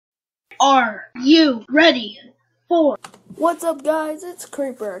Are you ready for? What's up, guys? It's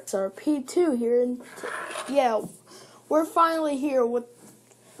Creeper XRP2 here, and yeah, we're finally here with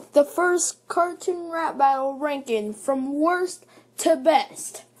the first cartoon rap battle ranking from worst to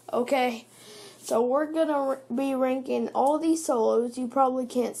best. Okay, so we're gonna be ranking all these solos. You probably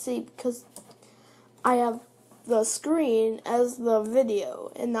can't see because I have the screen as the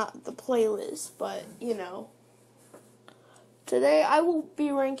video and not the playlist, but you know. Today I will be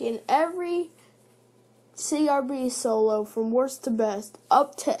ranking every CRB solo from worst to best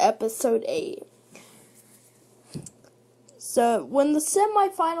up to episode 8. So when the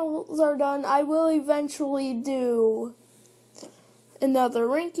semifinals are done, I will eventually do another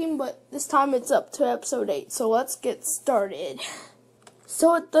ranking, but this time it's up to episode 8. So let's get started.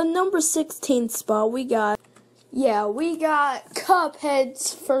 So at the number 16 spot, we got Cuphead's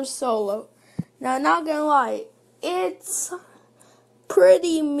first solo. Now, not gonna lie, it's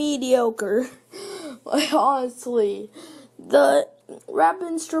pretty mediocre. Like, honestly, the rap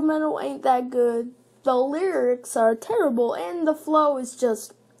instrumental ain't that good, the lyrics are terrible, and the flow is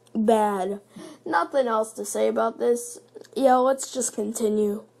just bad. Nothing else to say about this. Yeah, let's just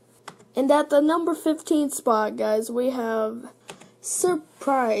continue. And at the number 15 spot, guys, we have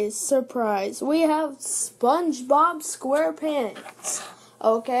surprise, we have SpongeBob SquarePants.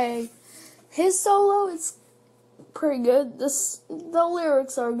 Okay, his solo is pretty good. The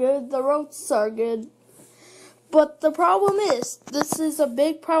lyrics are good, the roasts are good, but the problem is, this is a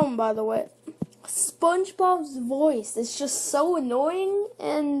big problem, by the way, SpongeBob's voice is just so annoying,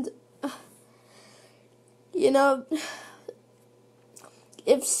 and you know,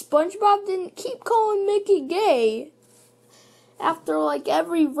 if SpongeBob didn't keep calling Mickey gay after like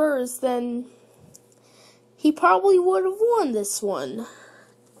every verse, then he probably would have won this one.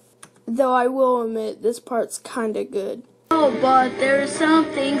 Though I will admit, this part's kinda good. Oh, but there's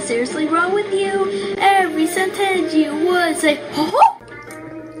something seriously wrong with you. Every sentence you would say, ho-ho!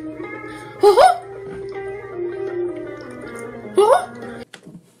 Ho-ho! Ho-ho!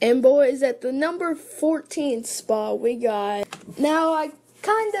 And boys, at the number 14 spot, we got... Now, I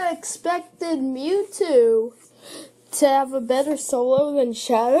kinda expected Mewtwo to have a better solo than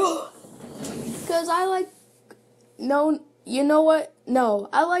Shadow. Because I like... No, you know what? No,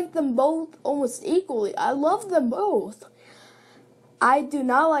 I like them both almost equally. I love them both. I do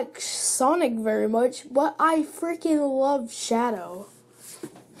not like Sonic very much, but I freaking love Shadow.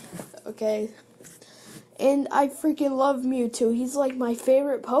 Okay. And I freaking love Mewtwo. He's like my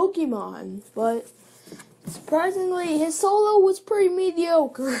favorite Pokemon. But surprisingly, his solo was pretty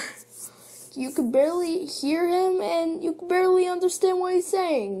mediocre. You could barely hear him and you could barely understand what he's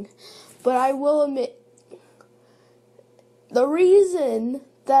saying. But I will admit, the reason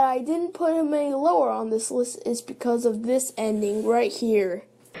that I didn't put him any lower on this list is because of this ending right here.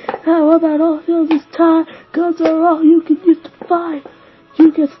 How about all this time? Guns are all you can use to fight.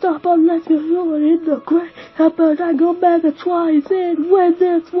 You can stop unless you're in the grave. How about I go back twice and win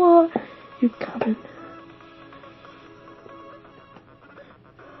this war? You're coming.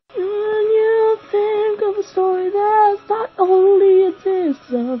 When you think of a story that's not only exists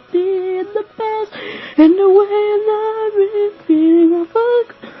of being the best, and the way that really feeling of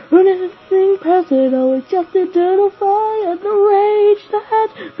fuck, when everything present always just eternal fire, and the rage that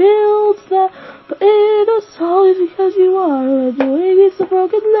builds that, but it is always because you are doing it's a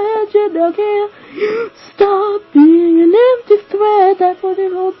broken legend. Now can't stop being an empty thread. That's what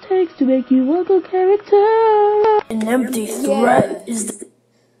it all takes to make you a good character. An empty threat is the...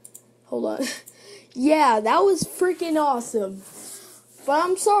 Hold on. Yeah, that was freaking awesome. But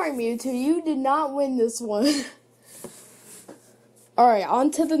I'm sorry, Mewtwo, you did not win this one. Alright,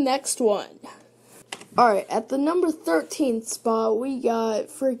 on to the next one. Alright, at the number 13 spot, we got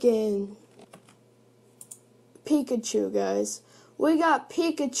freaking Pikachu, guys. We got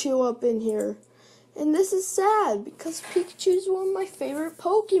Pikachu up in here. And this is sad, because Pikachu is one of my favorite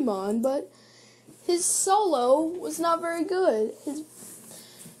Pokemon, but his solo was not very good.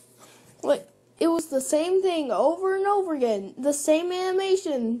 It was the same thing over and over again. The same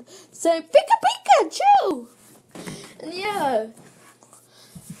animation. Saying, Pikachu! And yeah.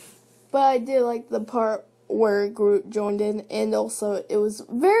 But I did like the part where Groot joined in. And also, it was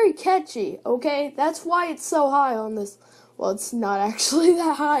very catchy, okay? That's why it's so high on this. Well, it's not actually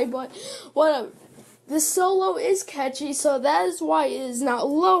that high, but whatever. This solo is catchy, so that is why it is not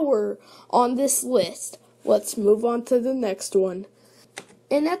lower on this list. Let's move on to the next one.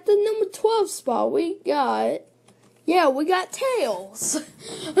 And at the number 12 spot, we got Tails.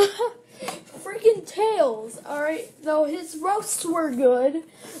 Freaking Tails, alright? Though his roasts were good,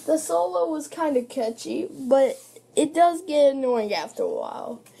 the solo was kind of catchy, but it does get annoying after a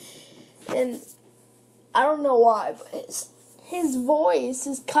while. And I don't know why, but his voice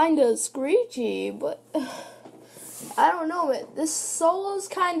is kind of screechy, but I don't know, man. This solo's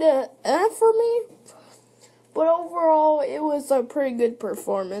kind of for me, but overall, it was a pretty good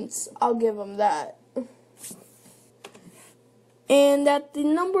performance. I'll give him that. And at the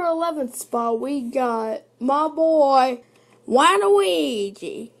number 11th spot, we got my boy,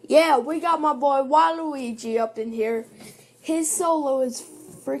 Waluigi. Yeah, we got my boy Waluigi up in here. His solo is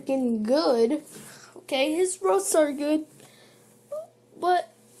freaking good. Okay, his roasts are good.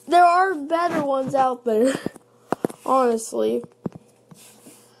 But there are better ones out there, honestly.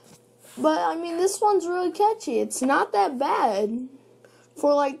 But, I mean, this one's really catchy. It's not that bad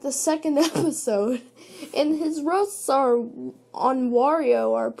for, like, the second episode. And his roasts on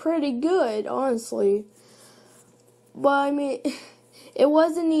Wario are pretty good, honestly. But, I mean, it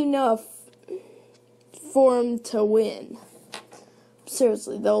wasn't enough for him to win.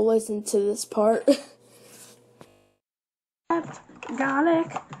 Seriously, though, listen to this part.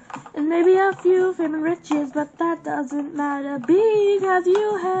 Garlic, and maybe a few famous riches, but that doesn't matter because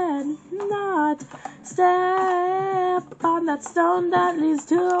you had not stepped on that stone that leads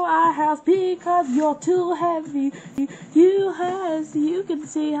to our house because you're too heavy. You can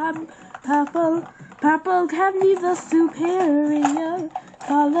see I'm purple. Purple can be the superior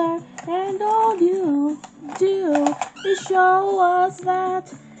color, and all you do is show us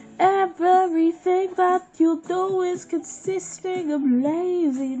that everything that you do is consisting of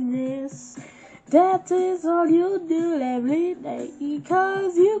laziness. That is all you do every day,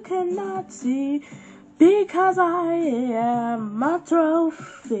 because you cannot see, because I am a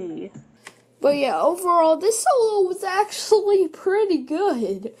trophy. But yeah, overall, this solo was actually pretty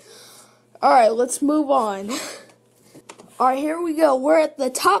good. Alright, let's move on. Alright, here we go. We're at the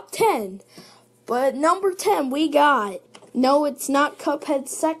top 10. But at number 10, we got... No, it's not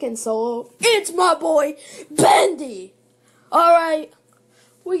Cuphead's second solo. It's my boy, Bendy! Alright,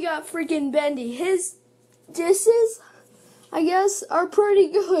 we got freaking Bendy. His disses, I guess, are pretty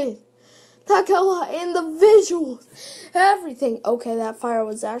good. Not gonna lie. And the visuals, everything. Okay, that fire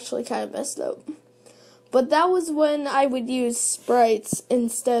was actually kind of messed up. But that was when I would use sprites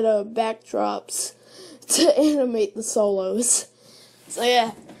instead of backdrops to animate the solos. So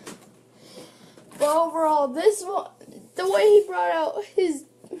yeah. But overall, this one, the way he brought out his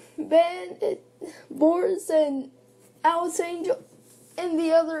band, Boris and Alice Angel, and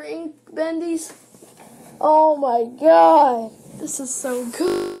the other Ink Bendies, oh my god, this is so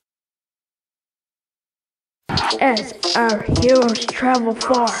good. As our heroes travel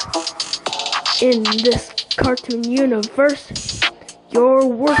far in this cartoon universe, you're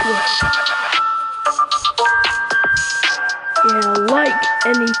worthless. Yeah, like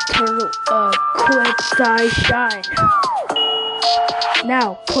an eternal eclipse I shine.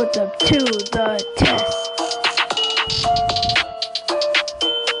 Now put them to the test.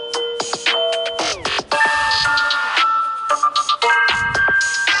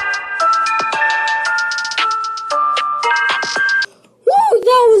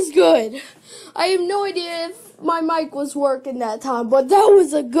 Good. I have no idea if my mic was working that time, but that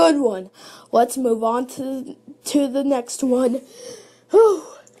was a good one. Let's move on to the next one. Whew.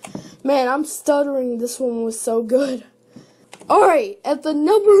 Man, I'm stuttering. This one was so good. Alright, at the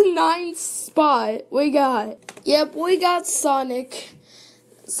number 9 spot, we got Sonic.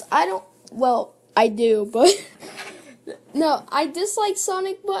 I do, but no, I dislike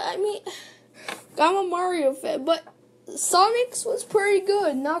Sonic, but I mean, I'm a Mario fan, but Sonic's was pretty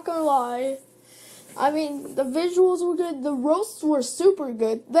good, not gonna lie. I mean, the visuals were good, the roasts were super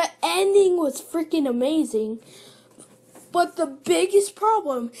good, the ending was freaking amazing. But the biggest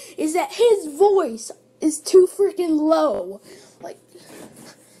problem is that his voice is too freaking low. Like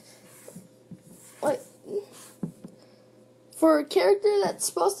for a character that's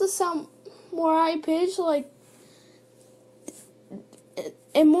supposed to sound more high-pitched, like,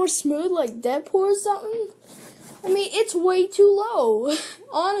 and more smooth, like Deadpool or something, I mean, it's way too low,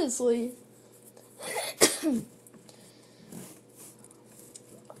 honestly.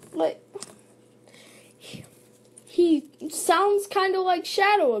 Like, he sounds kind of like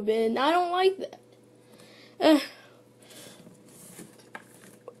Shadow a bit, and I don't like that.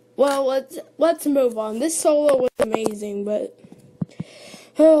 Well, let's move on. This solo was amazing, but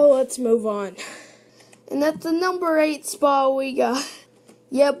let's move on. And at the number 8 spot, we got.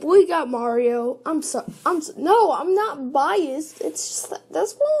 Yep, we got Mario. No, I'm not biased. It's just that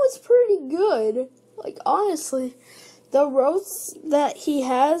this one was pretty good. Like, honestly, the roasts that he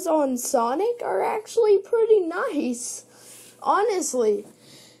has on Sonic are actually pretty nice. Honestly.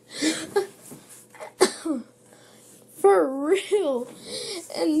 For real.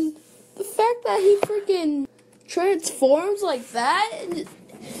 And fact that he freaking transforms like that, and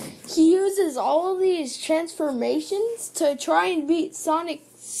he uses all of these transformations to try and beat Sonic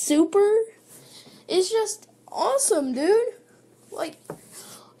Super, is just awesome, dude. Like,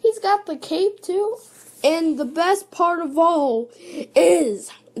 he's got the cape too. And the best part of all is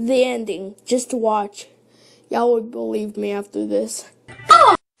the ending. Just to watch. Y'all would believe me after this.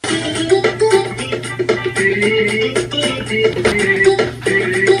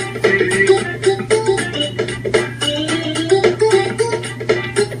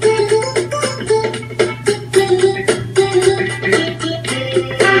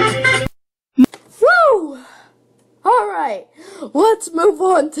 Woo! Alright, let's move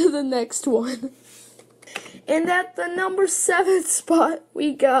on to the next one. And at the number 7 spot,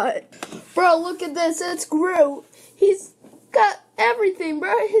 we got... Bro, look at this. It's Groot. He's got everything,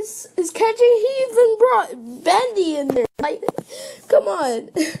 bro. He's catching. He even brought Bendy in there. Like, come on.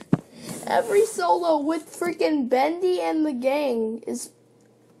 Every solo with freaking Bendy and the gang is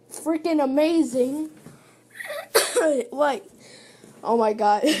freaking amazing. Like, oh my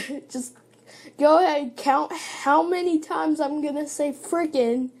god. Just go ahead and count how many times I'm gonna say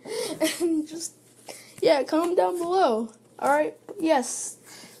freaking. And just... yeah, comment down below. Alright, yes.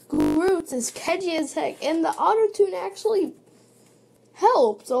 Groot is catchy as heck. And the auto-tune actually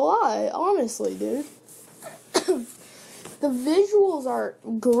helps a lot, honestly, dude. The visuals are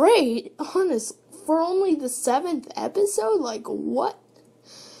great, honest. For only the 7th episode, like, what?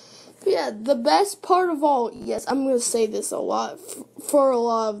 But yeah, the best part of all, yes, I'm going to say this a lot for a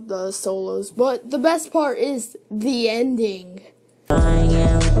lot of the solos, but the best part is the ending. I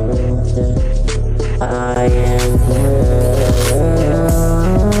am Groot. I am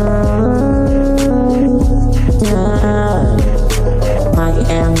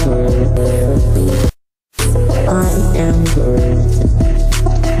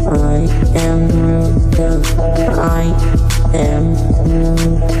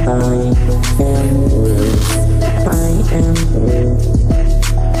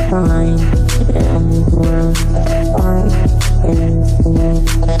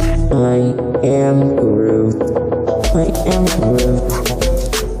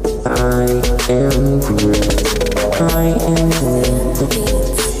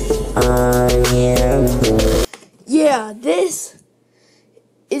Yeah, this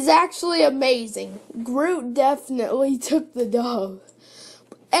is actually amazing. Groot definitely took the dub.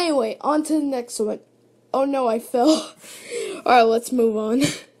 Anyway, on to the next one. Oh no, I fell. Alright, let's move on.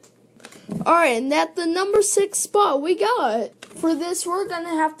 Alright, and at the number 6 spot we got. For this, we're gonna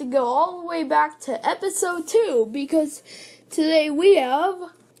have to go all the way back to episode 2, because today we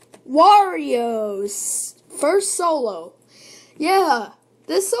have Wario's first solo. Yeah,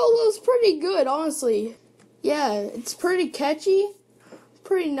 this solo's pretty good, honestly. Yeah, it's pretty catchy,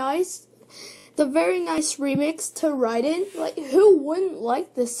 pretty nice. The very nice remix to Raiden. Like, who wouldn't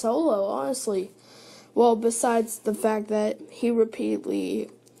like this solo, honestly? Well, besides the fact that he repeatedly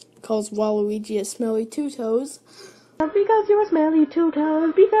calls Waluigi a smelly two-toes. Because you're a smelly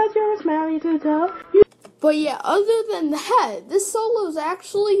two-toes, because you're a smelly two-toes. But yeah, other than that, this solo's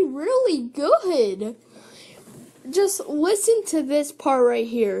actually really good. Just listen to this part right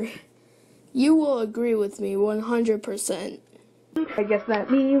here. You will agree with me 100%. I guess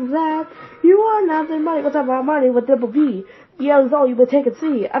that means that you are nothing but what's up, Marty with double V. Yeah, is all you would take and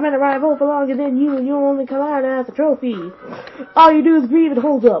see. I've been a rival for longer than you, and you'll only come out as a trophy. All you do is grieve and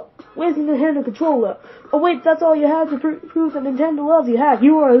hold up. Where's the Nintendo controller? Oh wait, that's all you have to prove that Nintendo loves you. Heck,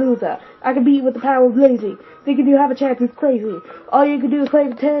 you are a loser. I can beat you with the power of lazy. Thinking you have a chance is crazy. All you can do is play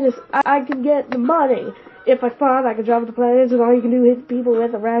the tennis. I can get the money. If I fun, I can drop the planets, and all you can do is hit people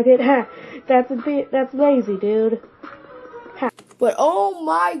with a racket. Ha! That's lazy, dude. Ha. But oh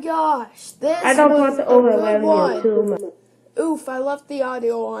my gosh, this I don't want to overwhelm one. you too much. Oof, I left the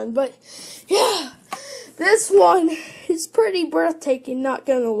audio on, but yeah, this one is pretty breathtaking, not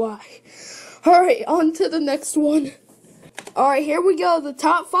gonna lie. Alright, on to the next one. Alright, here we go, the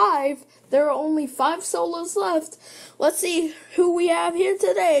top 5. There are only 5 solos left. Let's see who we have here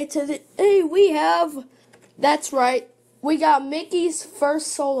today. Today we have, that's right, we got Mickey's first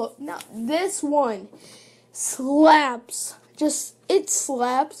solo. Now, this one slaps. Just, it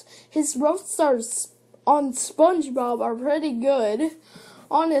slaps. His roasters on SpongeBob are pretty good.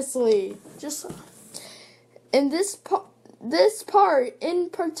 Honestly, just, and this part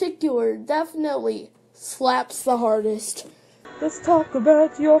in particular definitely slaps the hardest. Let's talk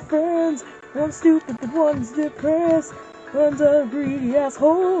about your friends. One stupid, one's depressed, one's a greedy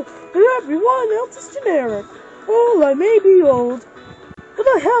asshole, and everyone else is generic. Well, I may be old, but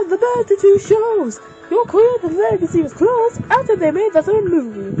I have the best of 2 shows. Your creative legacy was closed after they made the 3rd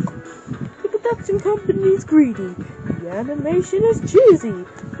movie. production company's greedy. The animation is cheesy.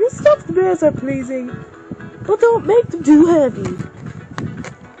 Your stuffed bears are pleasing, but don't make them too heavy.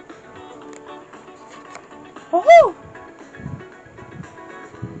 Oh!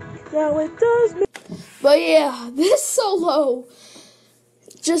 Now it does make... But yeah, this solo,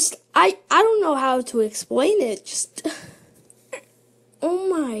 just, I don't know how to explain it. Just, oh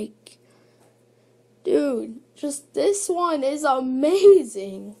my, dude, just this one is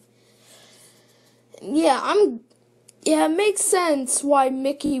amazing. Yeah, it makes sense why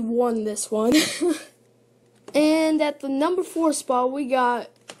Mickey won this one. And at the number 4 spot, we got,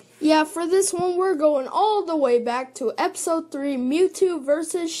 for this one, we're going all the way back to episode 3, Mewtwo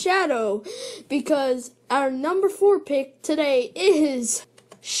vs. Shadow, because our number 4 pick today is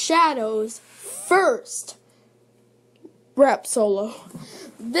Shadow's first rap solo.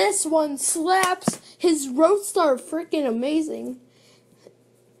 This one slaps. His roasts are freaking amazing.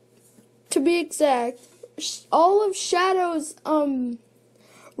 To be exact, all of Shadow's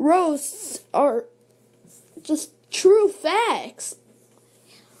roasts are just true facts.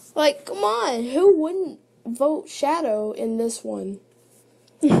 Like, come on, who wouldn't vote Shadow in this one?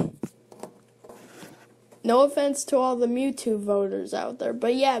 No offense to all the Mewtwo voters out there,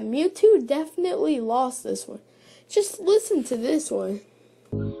 but yeah, Mewtwo definitely lost this one. Just listen to this one.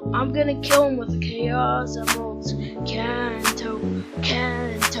 I'm gonna kill him with Chaos Emeralds. Kanto.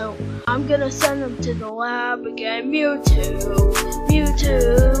 I'm gonna send him to the lab again. Mewtwo.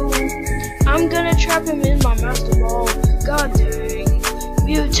 I'm gonna trap him in my Master Ball. God dang.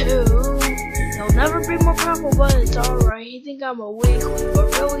 Mewtwo. He'll never be more powerful, but it's alright. He think I'm a weakling,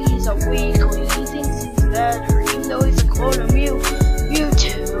 but really he's a weakling. He thinks he's better, even though he's a clone of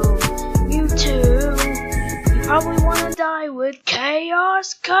Mewtwo. You probably wanna die with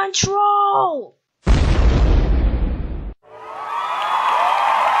Chaos Control!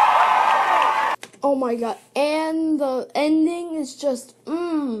 Oh my god, and the ending is just,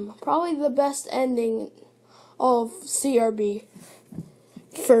 probably the best ending of CRB.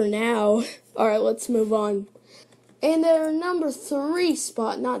 For now. Alright, let's move on. And at our number 3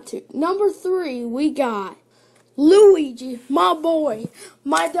 spot, not 2, number 3, we got Luigi, my boy,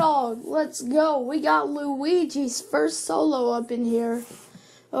 my dog. Let's go. We got Luigi's first solo up in here.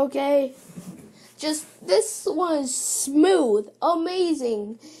 Okay? Just, this one is smooth,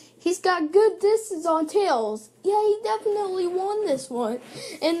 amazing. He's got good distance on Tails. Yeah, he definitely won this one.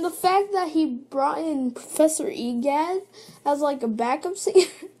 And the fact that he brought in Professor Egad as like a backup singer,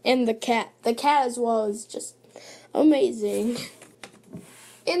 and the cat as well is just amazing.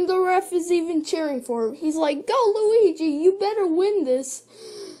 And the ref is even cheering for him. He's like, go Luigi, you better win this.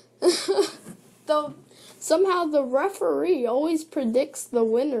 Though somehow the referee always predicts the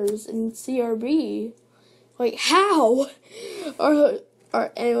winners in CRB. Like, how?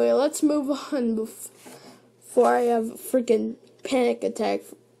 Alright, anyway, let's move on before I have a freaking panic attack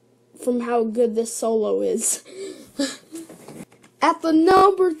from how good this solo is. At the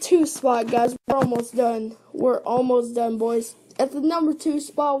number 2 spot, guys, we're almost done. We're almost done, boys. At the number 2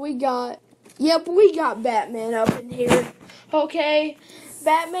 spot, we got Batman up in here. Okay?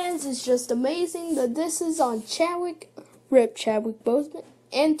 Batman's is just amazing. This is on Chadwick, Rip Chadwick Boseman,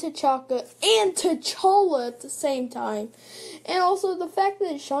 and T'Chaka, and T'Challa at the same time. And also the fact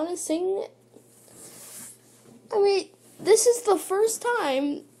that Sean is singing it. I mean, this is the first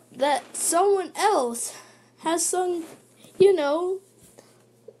time that someone else has sung, you know,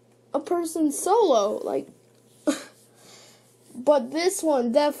 a person solo. Like, but this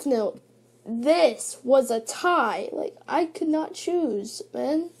one definitely, this was a tie. Like, I could not choose,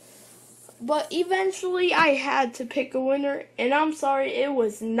 man. But eventually I had to pick a winner, and I'm sorry, it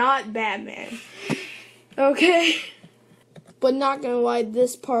was not Batman. Okay? But not gonna lie,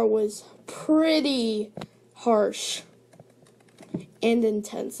 this part was pretty harsh and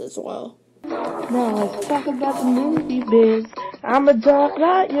intense as well. Now let's talk about the movie biz. I'm a Dark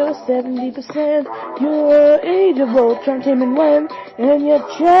Knight, you're 70%. You're Age of Ultron came and went, and yet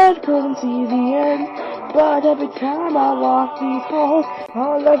Chad couldn't see the end. But every time I walk these halls,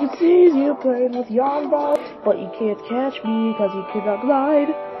 all I can see is you playing with your ball. But you can't catch me, cause you cannot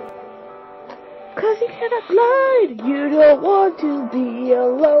glide. Cause you cannot glide. You don't want to be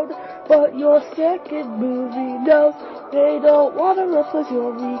alone, but your second movie knows they don't want to replace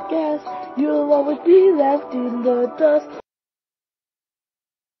your weak ass. You'll always be left in the dust.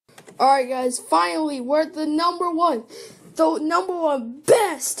 Alright guys, finally we're at the number 1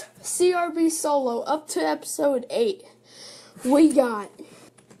 best CRB solo up to episode 8.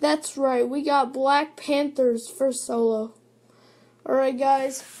 That's right, we got Black Panther's first solo. Alright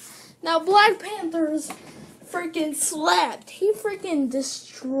guys, now Black Panther's freaking slapped. He freaking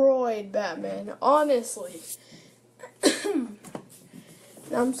destroyed Batman, honestly.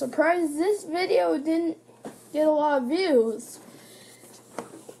 I'm surprised this video didn't get a lot of views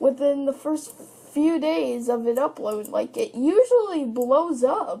within the first few days of it upload. Like, it usually blows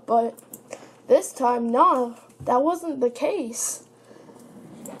up, but this time, no, that wasn't the case.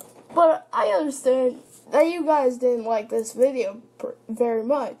 But I understand that you guys didn't like this video very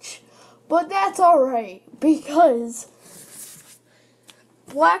much. But that's alright, because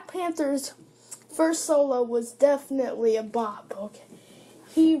Black Panther's first solo was definitely a bop, okay?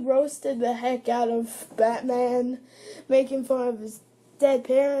 He roasted the heck out of Batman, making fun of his dead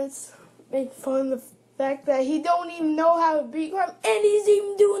parents, making fun of the fact that he don't even know how to beat crime, and he's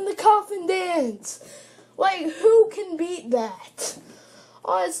even doing the coffin dance. Like, who can beat that?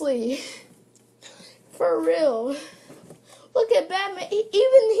 Honestly, for real. Look at Batman,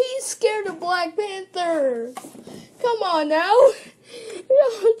 even he's scared of Black Panther. Come on now,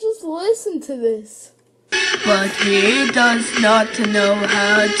 just listen to this. But he does not know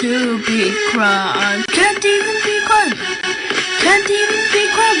how to beat crime. Can't even beat crime. Can't even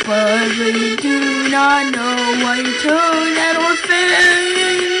beat crime. But we do not know why you told that orphan.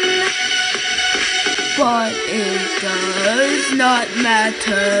 But it does not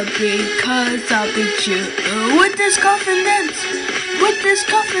matter, because I'll beat you with this coffin dance. With this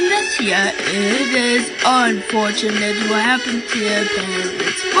coffin dance, yeah, it is unfortunate what happened to your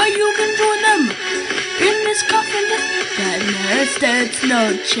parents, but you can join them in this coffin dance. Batman stands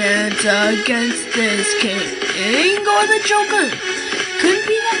no chance against this king or the Joker. Couldn't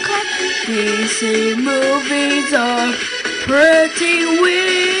be that caught. DC movies are pretty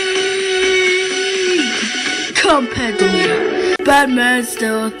weak compared to me. Batman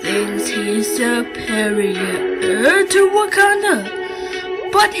still thinks he's superior to Wakanda.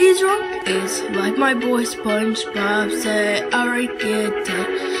 But he's wrong. It's like my boy SpongeBob said, alright, get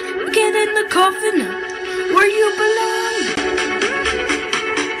it. Get in the coffin where you belong.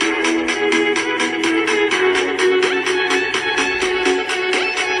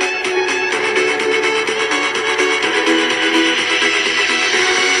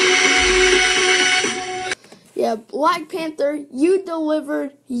 Yeah, Black Panther, you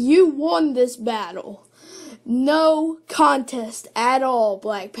delivered. You won this battle. No contest at all,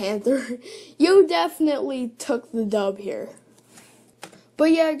 Black Panther. You definitely took the dub here.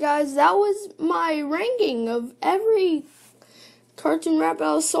 But yeah, guys, that was my ranking of every cartoon rap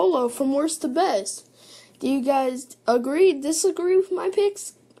battle solo from worst to best. Do you guys agree, disagree with my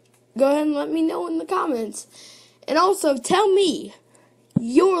picks? Go ahead and let me know in the comments. And also, tell me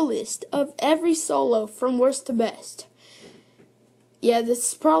your list of every solo from worst to best. Yeah, this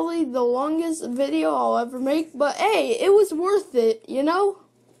is probably the longest video I'll ever make, but hey, it was worth it, you know?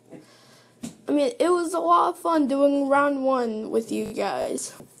 I mean, it was a lot of fun doing round 1 with you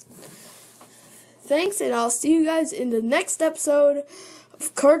guys. Thanks, and I'll see you guys in the next episode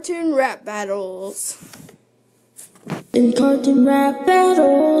of Cartoon Rap Battles. In cartoon rap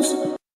battles.